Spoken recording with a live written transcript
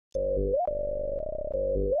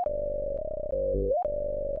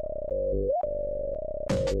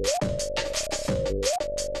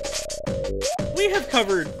We have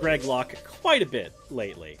covered Greg Locke quite a bit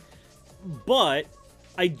lately, but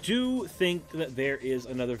I do think that there is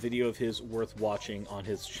another video of his worth watching on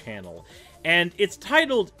his channel, and it's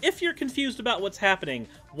titled, "If You're Confused About What's Happening,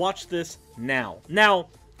 Watch This Now." Now,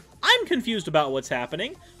 I'm confused about what's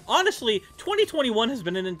happening. Honestly, 2021 has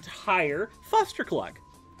been an entire fustercluck.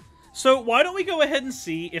 So why don't we go ahead and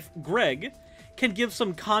see if Greg can give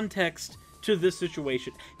some context to this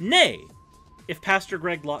situation. Nay, if Pastor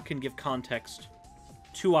Greg Locke can give context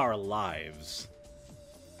to our lives.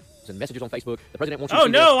 And messages on Facebook. The president wants you Oh, to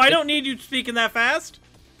see no, this. I don't need you speaking that fast.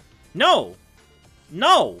 No.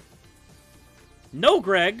 No. No,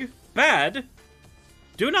 Greg. Bad.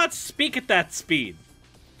 Do not speak at that speed.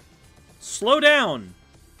 Slow down.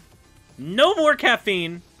 No more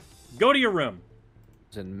caffeine. Go to your room.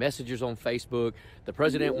 And messages on Facebook. The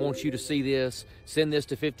president wants you to see this. Send this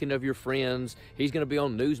to 15 of your friends. He's going to be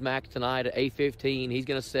on Newsmax tonight at 8:15. He's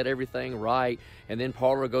going to set everything right. And then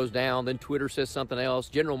Parler goes down. Then Twitter says something else.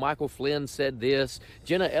 General Michael Flynn said this.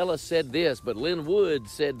 Jenna Ellis said this. But Lynn Wood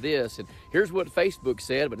said this. And here's what Facebook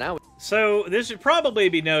said. But now... So this should probably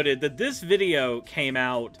be noted that this video came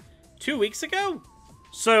out 2 weeks ago.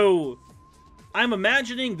 So I'm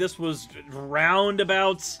imagining this was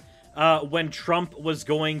roundabouts when Trump was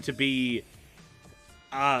going to be,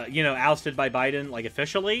 ousted by Biden, like,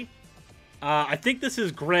 officially. I think this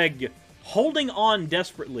is Greg holding on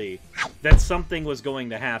desperately that something was going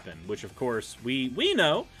to happen, which, of course, we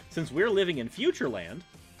know, since we're living in Futureland,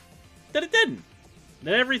 that it didn't.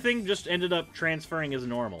 That everything just ended up transferring as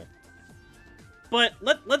normal. But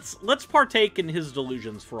let's partake in his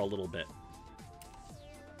delusions for a little bit.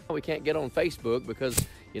 we can't get on Facebook because,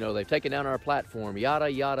 they've taken down our platform, yada,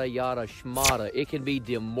 yada, yada, schmata. It can be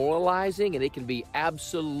demoralizing and it can be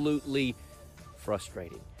absolutely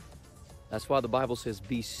frustrating. That's why the Bible says,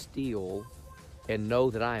 be still and know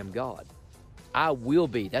that I am God. I will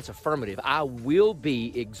be, that's affirmative, I will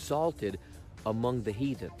be exalted among the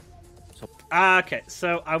heathen. Okay,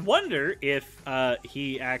 so I wonder if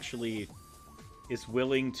he actually is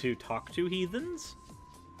willing to talk to heathens.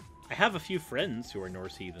 I have a few friends who are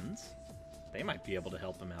Norse heathens. They might be able to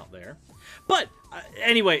help him out there. But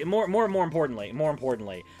anyway, more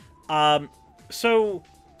importantly, so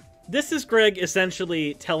this is Greg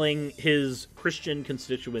essentially telling his Christian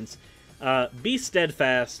constituents, be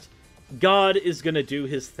steadfast. God is going to do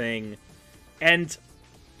his thing, and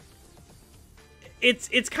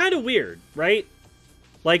it's kind of weird, right?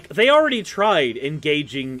 Like, they already tried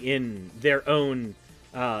engaging in their own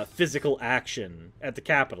physical action at the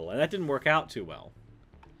Capitol, and that didn't work out too well.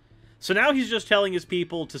 So now he's just telling his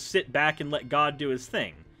people to sit back and let God do his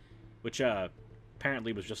thing, which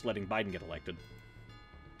apparently was just letting Biden get elected.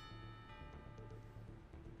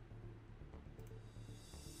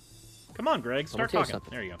 Come on, Greg, start talking.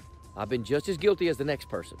 There you go. I've been just as guilty as the next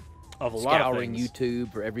person. Of a lot of scouring things.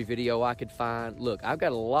 YouTube for every video I could find. Look, I've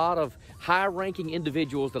got a lot of high-ranking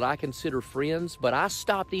individuals that I consider friends, but I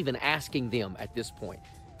stopped even asking them at this point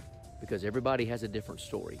because everybody has a different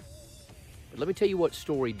story. But let me tell you what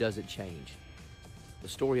story doesn't change. The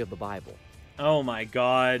story of the Bible. Oh my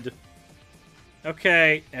God.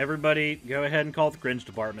 Okay, everybody, go ahead and call the cringe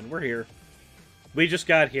department. We're here. We just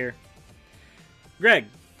got here. Greg,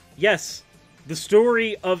 yes, the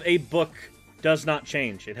story of a book does not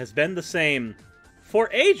change. It has been the same for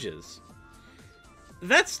ages.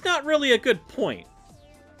 That's not really a good point.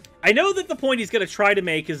 I know that the point he's going to try to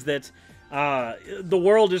make is that the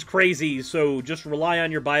world is crazy, so just rely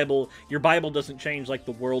on your Bible. Your Bible doesn't change like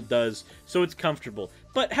the world does, so it's comfortable.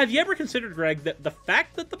 But have you ever considered, Greg, that the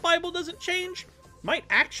fact that the Bible doesn't change might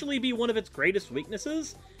actually be one of its greatest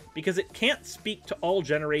weaknesses? Because it can't speak to all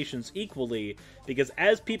generations equally, because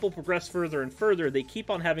as people progress further and further, they keep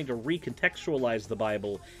on having to recontextualize the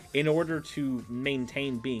Bible in order to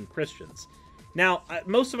maintain being Christians. Now,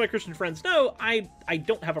 most of my Christian friends know I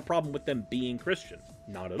don't have a problem with them being Christian.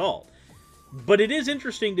 Not at all. But it is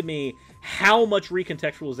interesting to me how much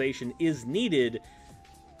recontextualization is needed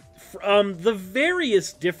from the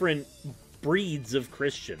various different breeds of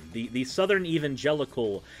Christian. The Southern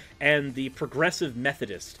Evangelical and the Progressive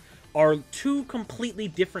Methodist are two completely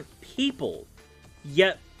different people,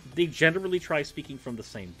 yet they generally try speaking from the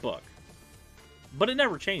same book. But it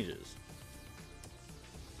never changes.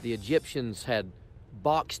 The Egyptians had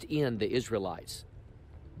boxed in the Israelites.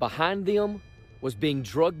 Behind them was being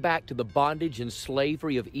drugged back to the bondage and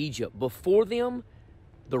slavery of Egypt. Before them,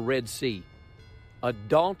 the Red Sea. A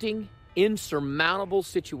daunting, insurmountable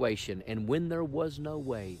situation. And when there was no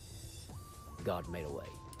way, God made a way.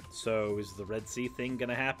 So is the Red Sea thing going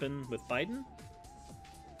to happen with Biden?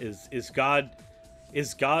 Is God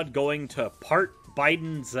Is God going to part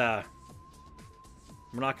Biden's, We're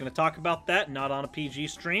not going to talk about that, not on a PG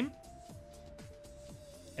stream.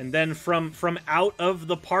 And then from out of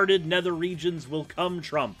the parted nether regions will come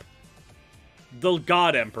Trump, the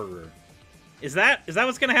God Emperor. Is that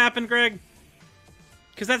what's going to happen, Greg?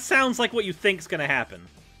 Because that sounds like what you think's going to happen.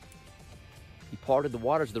 He parted the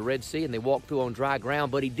waters of the Red Sea and they walked through on dry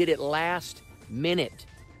ground, but he did it last minute.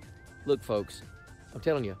 Look, folks, I'm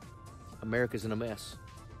telling you, America's in a mess.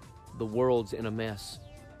 The world's in a mess.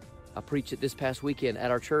 I preached it this past weekend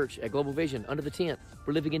at our church at Global Vision under the tent.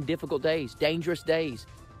 We're living in difficult days, dangerous days,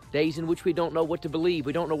 days in which we don't know what to believe.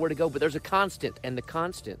 We don't know where to go, but there's a constant, and the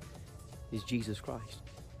constant is Jesus Christ.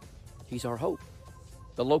 He's our hope.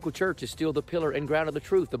 The local church is still the pillar and ground of the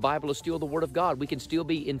truth. The Bible is still the Word of God. We can still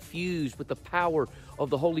be infused with the power of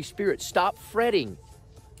the Holy Spirit. Stop fretting.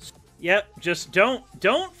 Yep, just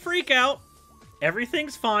don't freak out.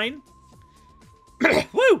 Everything's fine.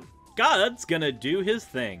 Woo! God's gonna do his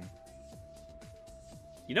thing.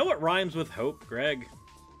 You know what rhymes with hope, Greg?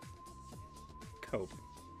 Cope.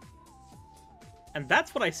 And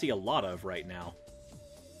that's what I see a lot of right now.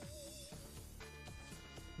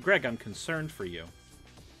 Greg, I'm concerned for you.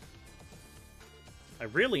 I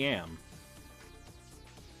really am.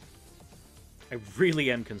 I really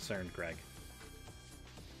am concerned, Greg.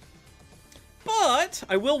 But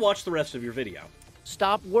I will watch the rest of your video.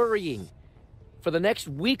 Stop worrying. For the next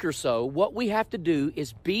week or so, what we have to do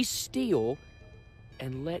is be still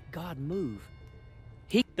and let God move.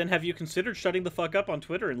 Then have you considered shutting the fuck up on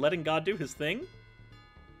Twitter and letting God do his thing?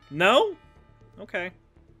 No? Okay.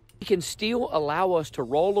 He can still allow us to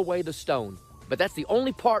roll away the stone, but that's the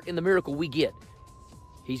only part in the miracle we get.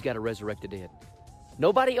 He's got to resurrect the dead.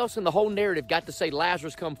 Nobody else in the whole narrative got to say,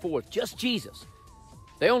 Lazarus, come forth. Just Jesus.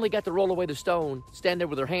 They only got to roll away the stone, stand there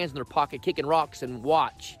with their hands in their pocket, kicking rocks, and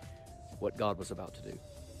watch what God was about to do.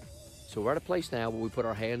 So we're at a place now where we put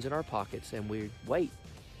our hands in our pockets and we wait.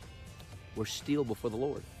 We're still before the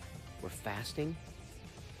Lord. We're fasting.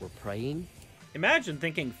 We're praying. Imagine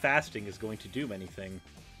thinking fasting is going to do anything.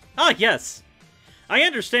 Ah, yes! I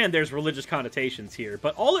understand there's religious connotations here,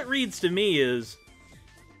 but all it reads to me is,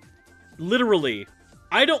 literally,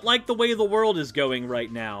 I don't like the way the world is going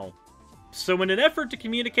right now. So in an effort to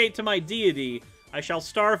communicate to my deity, I shall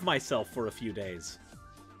starve myself for a few days.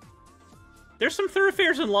 There's some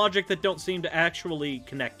thoroughfares in logic that don't seem to actually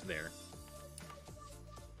connect there.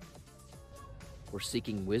 We're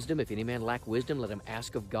seeking wisdom. If any man lack wisdom, let him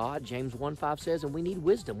ask of God. James 1:5 says, and we need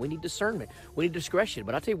wisdom. We need discernment. We need discretion.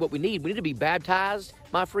 But I'll tell you what we need. We need to be baptized,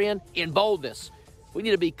 my friend, in boldness. We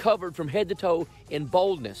need to be covered from head to toe in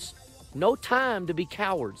boldness. No time to be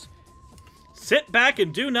cowards. Sit back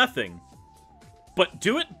and do nothing. But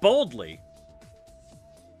do it boldly.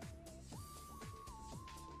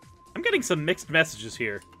 I'm getting some mixed messages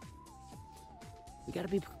here. We got to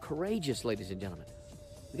be courageous, ladies and gentlemen.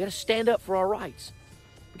 We got to stand up for our rights.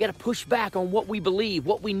 We got to push back on what we believe,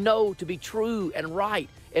 what we know to be true and right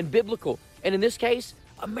and biblical. And in this case,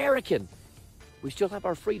 American. We still have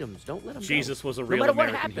our freedoms. Don't let them go. Jesus was a real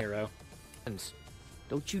American hero.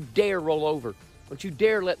 Don't you dare roll over. Don't you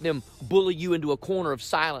dare let them bully you into a corner of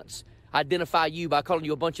silence. Identify you by calling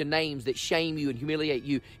you a bunch of names that shame you and humiliate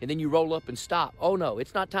you, and then you roll up and stop. Oh no,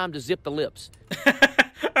 it's not time to zip the lips.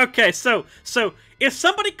 Okay, so if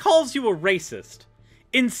somebody calls you a racist,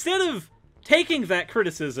 instead of taking that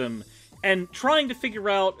criticism and trying to figure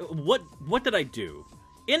out what did I do?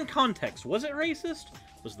 In context, was it racist?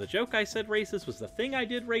 Was the joke I said racist? Was the thing I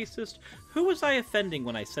did racist? Who was I offending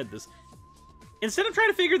when I said this? Instead of trying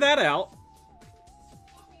to figure that out,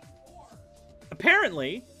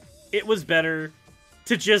 apparently, it was better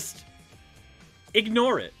to just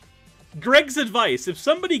ignore it. Greg's advice, if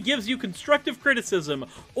somebody gives you constructive criticism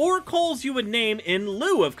or calls you a name in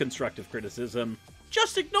lieu of constructive criticism,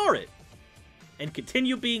 just ignore it. And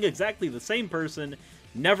continue being exactly the same person,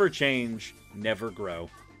 never change, never grow.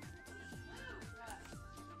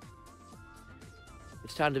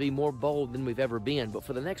 It's time to be more bold than we've ever been. But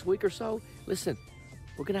for the next week or so, listen,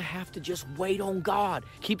 we're going to have to just wait on God.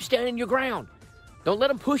 Keep standing your ground. Don't let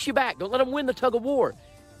them push you back. Don't let them win the tug of war.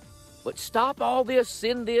 But stop all this,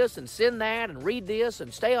 send that, and read this,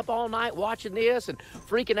 and stay up all night watching this, and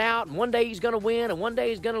freaking out, and one day he's going to win, and one day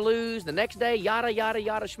he's going to lose, the next day, yada, yada,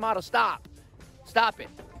 yada, schmata. Stop. Stop it.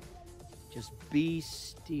 Just be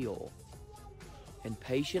still and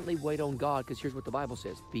patiently wait on God, because here's what the Bible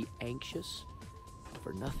says. Be anxious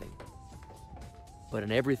for nothing, but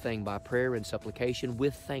in everything by prayer and supplication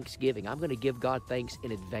with thanksgiving. I'm going to give God thanks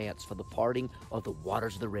in advance for the parting of the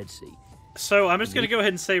waters of the Red Sea. So I'm just going to go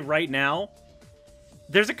ahead and say right now,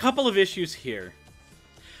 there's a couple of issues here.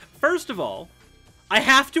 First of all, I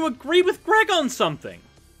have to agree with Greg on something.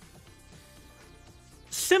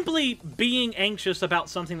 Simply being anxious about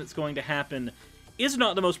something that's going to happen is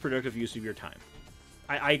not the most productive use of your time.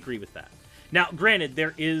 I agree with that. Now, granted,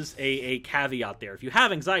 there is a caveat there. If you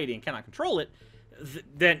have anxiety and cannot control it,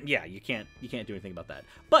 then yeah, you can't do anything about that.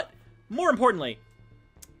 But more importantly,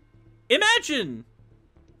 imagine,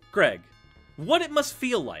 Greg, what it must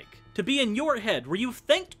feel like to be in your head where you've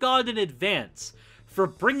thanked God in advance for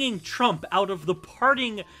bringing Trump out of the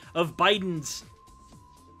parting of Biden's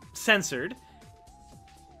censored,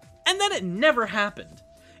 and then it never happened.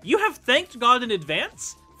 You have thanked God in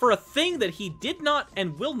advance for a thing that he did not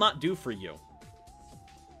and will not do for you.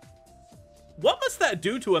 What must that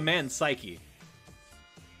do to a man's psyche?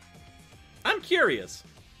 I'm curious.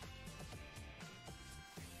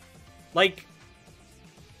 Like,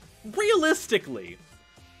 realistically,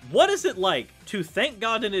 what is it like to thank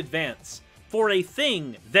God in advance for a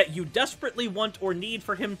thing that you desperately want or need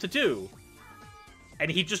for him to do,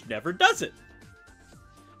 and he just never does it?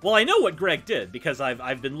 Well, I know what Greg did, because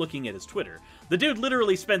I've been looking at his Twitter. The dude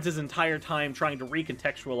literally spends his entire time trying to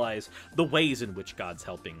recontextualize the ways in which God's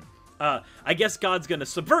helping. I guess God's gonna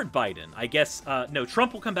subvert Biden. I guess, no,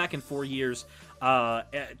 Trump will come back in 4 years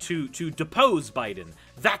to depose Biden.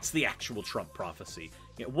 That's the actual Trump prophecy.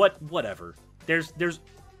 You know, whatever. There's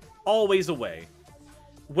always a way.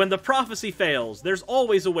 When the prophecy fails, there's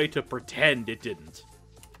always a way to pretend it didn't.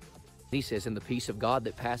 He says, and the peace of God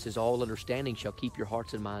that passes all understanding shall keep your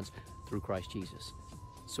hearts and minds through Christ Jesus.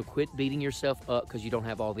 So quit beating yourself up because you don't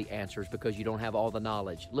have all the answers, because you don't have all the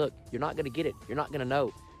knowledge. Look, you're not going to get it. You're not going to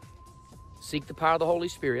know. Seek the power of the Holy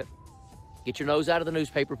Spirit. Get your nose out of the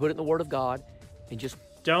newspaper, put it in the Word of God, and just...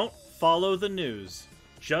 Don't follow the news.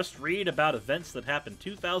 Just read about events that happened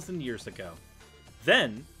 2,000 years ago.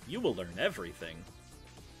 Then you will learn everything.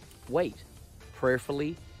 Wait.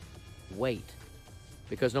 Prayerfully wait.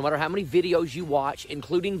 Because no matter how many videos you watch,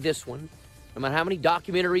 including this one, no matter how many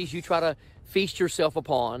documentaries you try to feast yourself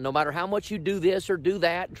upon, no matter how much you do this or do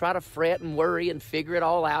that and try to fret and worry and figure it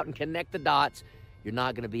all out and connect the dots, you're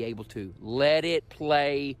not going to be able to. Let it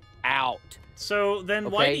play out. So then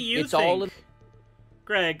okay? Why do you think,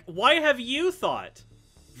 Greg, why have you thought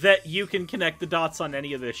that you can connect the dots on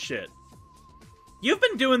any of this shit? You've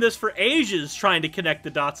been doing this for ages, trying to connect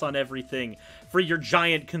the dots on everything for your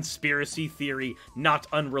giant conspiracy theory not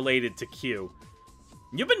unrelated to Q.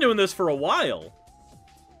 You've been doing this for a while.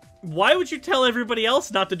 Why would you tell everybody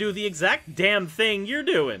else not to do the exact damn thing you're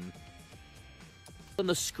doing? In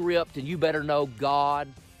the script, and you better know God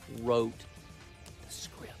wrote the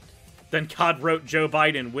script. Then God wrote Joe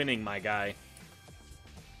Biden winning, my guy.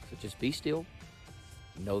 So just be still.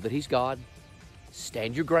 Know that he's God.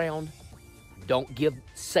 Stand your ground. Don't give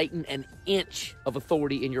Satan an inch of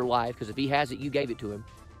authority in your life, because if he has it, you gave it to him.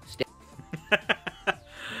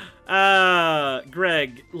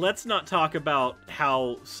 Greg, let's not talk about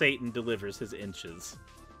how Satan delivers his inches.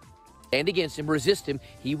 Stand against him, resist him,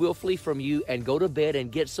 he will flee from you, and go to bed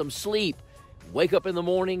and get some sleep. Wake up in the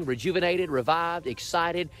morning, rejuvenated, revived,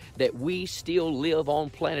 excited that we still live on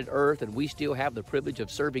planet Earth and we still have the privilege of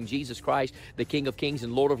serving Jesus Christ, the King of Kings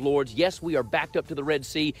and Lord of Lords. Yes, we are backed up to the Red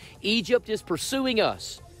Sea. Egypt is pursuing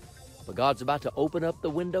us. But God's about to open up the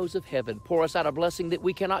windows of heaven, pour us out a blessing that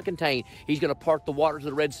we cannot contain. He's going to part the waters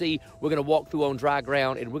of the Red Sea. We're going to walk through on dry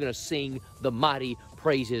ground, and we're going to sing the mighty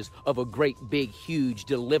praises of a great, big, huge,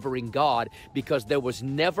 delivering God, because there was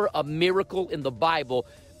never a miracle in the Bible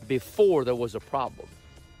before there was a problem.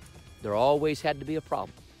 There always had to be a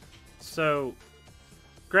problem. So,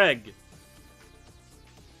 Greg,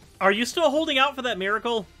 are you still holding out for that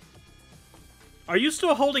miracle? Are you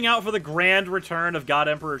still holding out for the grand return of God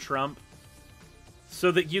Emperor Trump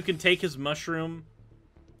so that you can take his mushroom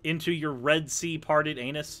into your Red Sea parted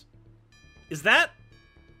anus? Is that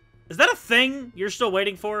a thing you're still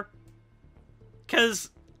waiting for? Because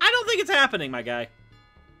I don't think it's happening, my guy.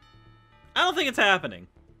 I don't think it's happening.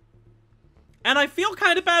 And I feel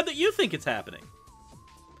kind of bad that you think it's happening.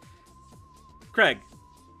 Craig,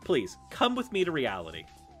 please, come with me to reality.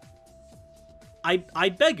 I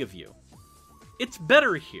beg of you. It's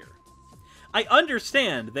better here. I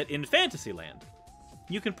understand that in Fantasyland,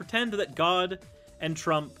 you can pretend that God and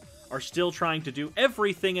Trump are still trying to do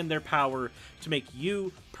everything in their power to make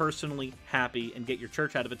you personally happy and get your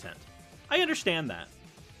church out of a tent. I understand that.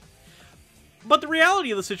 But the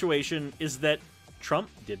reality of the situation is that Trump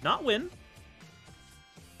did not win.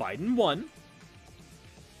 Biden won.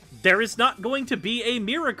 There is not going to be a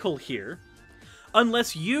miracle here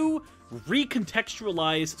unless you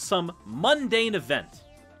recontextualize some mundane event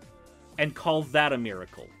and call that a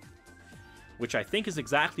miracle, which I think is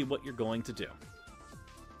exactly what you're going to do.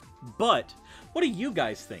 But what do you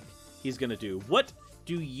guys think he's going to do? What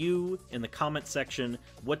do you, in the comment section,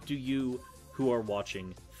 what do you who are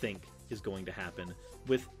watching think is going to happen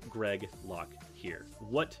with Greg Locke here?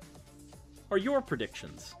 What are your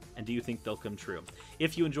predictions, and do you think they'll come true?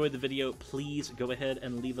 If you enjoyed the video, please go ahead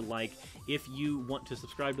and leave a like. If you want to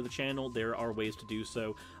subscribe to the channel, there are ways to do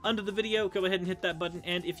so. Under the video, go ahead and hit that button,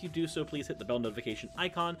 and if you do so, please hit the bell notification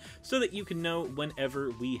icon so that you can know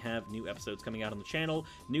whenever we have new episodes coming out on the channel,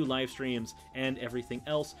 new live streams, and everything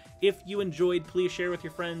else. If you enjoyed, please share with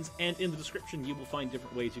your friends, and in the description you will find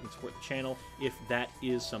different ways you can support the channel if that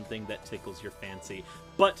is something that tickles your fancy.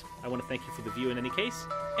 But I want to thank you for the view in any case,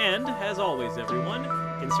 and as always, everyone,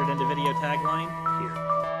 insert end of video tagline here.